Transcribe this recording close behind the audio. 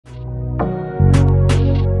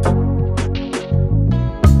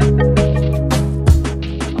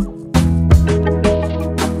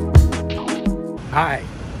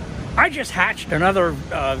just hatched another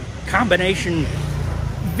combination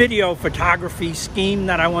video photography scheme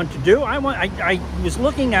that I want to do. I was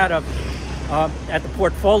looking at the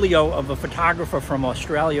portfolio of a photographer from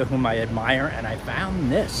Australia whom I admire, and I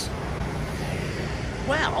found this.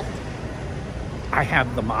 Well, I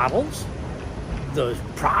have the models, the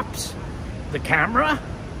props, the camera.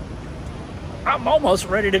 I'm almost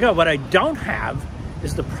ready to go. What I don't have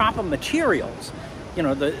is the proper materials, you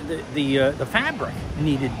know, the fabric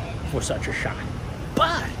needed for such a shot.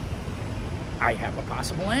 But I have a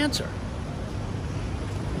possible answer.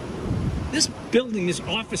 This building, this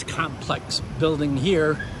office complex building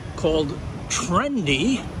here called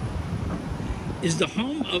Trendy, is the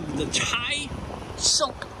home of the Thai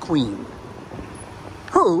Silk Queen,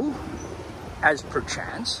 who, as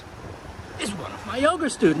perchance, is one of my yoga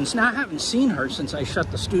students. Now, I haven't seen her since I shut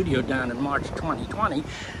the studio down in March 2020,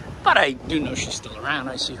 but I do know she's still around.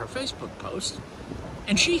 I see her Facebook post,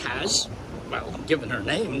 and she has, well, given her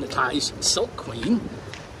name, the Thai Silk Queen.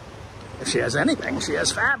 If she has anything, she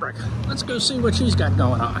has fabric. Let's go see what she's got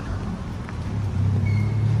going on.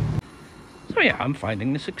 So yeah, I'm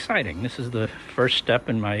finding this exciting. This is the first step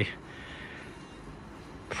in my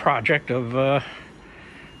project of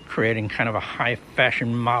creating kind of a high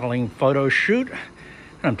fashion modeling photo shoot. And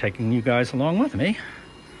I'm taking you guys along with me.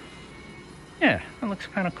 Yeah, that looks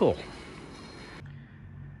kind of cool.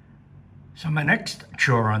 So my next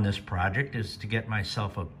chore on this project is to get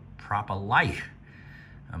myself a proper light.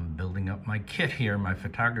 I'm building up my kit here, my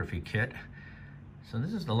photography kit. So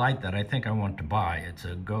this is the light that I think I want to buy. It's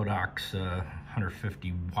a Godox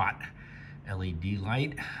 150 watt LED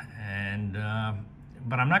light, and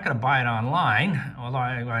but I'm not going to buy it online, although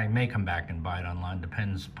I may come back and buy it online.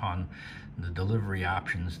 Depends upon the delivery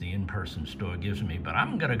options the in-person store gives me. But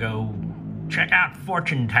I'm going to go check out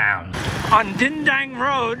Fortune Town. On Dindang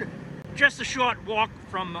Road, just a short walk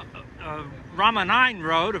from Rama 9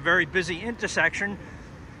 Road, a very busy intersection,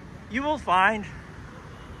 you will find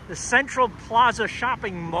the Central Plaza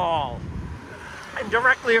Shopping Mall. And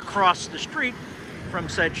directly across the street from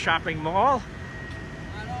said shopping mall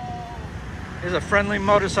is a friendly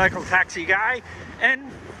motorcycle taxi guy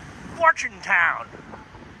and Fortune Town,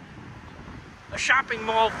 a shopping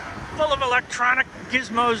mall full of electronic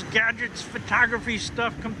gizmos, gadgets, photography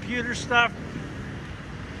stuff, computer stuff,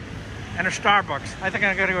 and a Starbucks. I think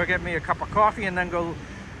I'm gonna go get me a cup of coffee and then go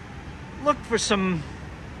look for some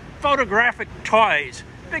photographic toys,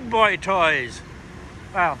 big boy toys.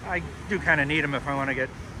 Well, I do kind of need them if I want to get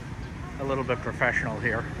a little bit professional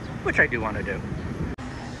here, which I do want to do.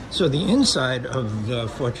 So the inside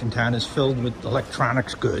of Fortune Town is filled with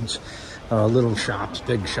electronics goods, little shops,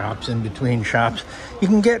 big shops, in between shops. You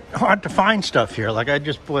can get hard to find stuff here. Like I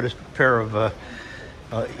just bought a pair of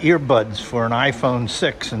earbuds for an iPhone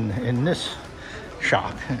 6 in this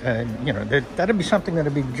shop. You know, that'd be something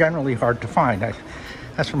that'd be generally hard to find.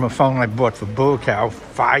 That's from a phone I bought for Boacow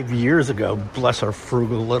 5 years ago. Bless her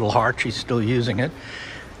frugal little heart, she's still using it.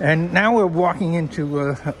 And now we're walking into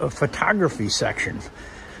a photography section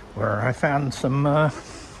where I found some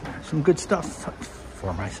good stuff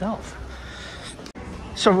for myself.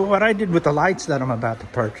 So what I did with the lights that I'm about to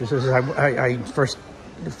purchase is I first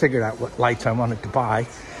figured out what lights I wanted to buy.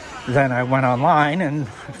 Then I went online and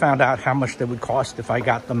found out how much they would cost if I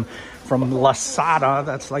got them from Lazada.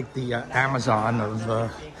 That's like the Amazon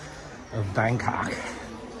of Bangkok.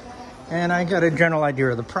 And I got a general idea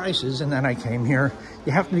of the prices, and then I came here.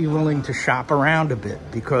 You have to be willing to shop around a bit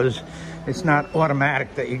because it's not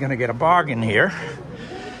automatic that you're going to get a bargain here.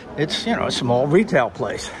 It's, you know, a small retail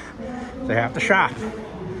place. They have to shop.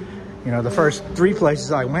 You know, the first 3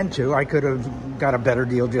 places I went to, I could have got a better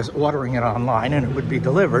deal just ordering it online and it would be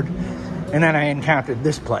delivered. And then I encountered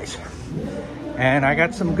this place. And I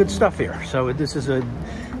got some good stuff here. So this is a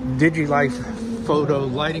DigiLife Photo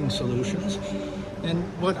Lighting Solutions. And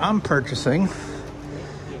what I'm purchasing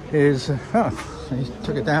is, he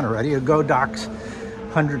took it down already, a Godox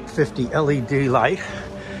 150 LED light,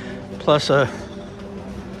 plus a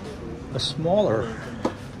smaller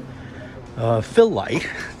fill light,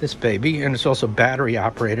 this baby, and it's also battery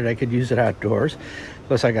operated. I could use it outdoors.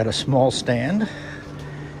 Plus I got a small stand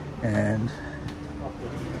and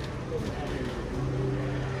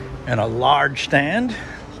a large stand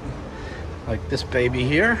like this baby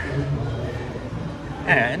here,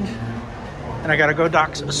 and I got a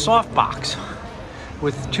Godox softbox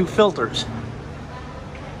with 2 filters,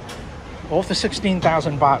 all for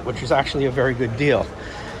 16,000 baht, which is actually a very good deal.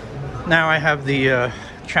 Now I have the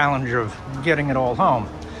challenge of getting it all home.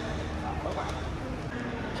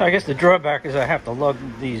 So I guess the drawback is I have to lug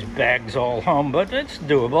these bags all home, but it's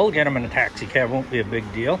doable. Get them in a taxi cab won't be a big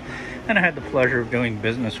deal. And I had the pleasure of doing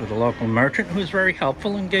business with a local merchant who was very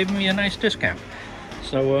helpful and gave me a nice discount.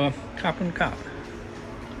 So, cop and cop.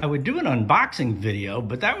 I would do an unboxing video,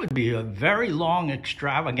 but that would be a very long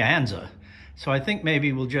extravaganza. So I think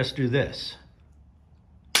maybe we'll just do this.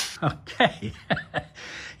 Okay.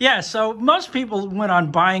 Yeah, so most people went on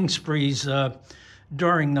buying sprees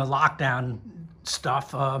during the lockdown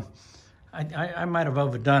stuff. I might have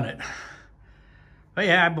overdone it. But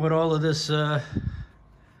yeah, I bought all of this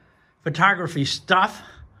photography stuff.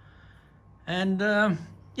 And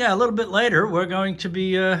yeah, a little bit later, we're going to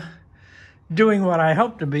be doing what I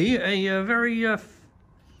hope to be a very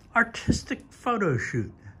artistic photo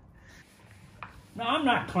shoot. Now, I'm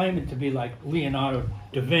not claiming to be like Leonardo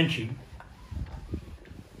da Vinci,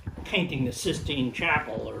 painting the Sistine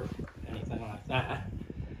Chapel or anything like that.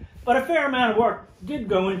 But a fair amount of work did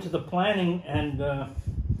go into the planning and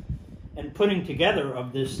putting together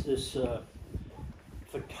of this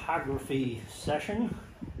photography session,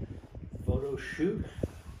 photo shoot.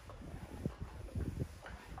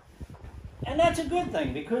 And that's a good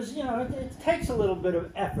thing because, you know, it takes a little bit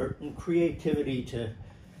of effort and creativity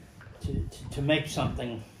to make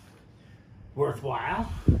something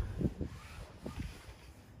worthwhile.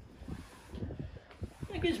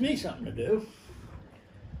 It gives me something to do.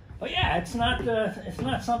 But yeah, it's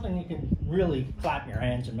not something you can really clap your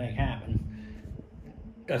hands and make happen.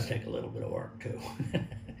 It does take a little bit of work too.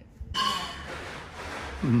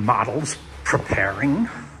 Models preparing.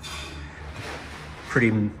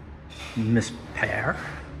 Pretty Miss Pear.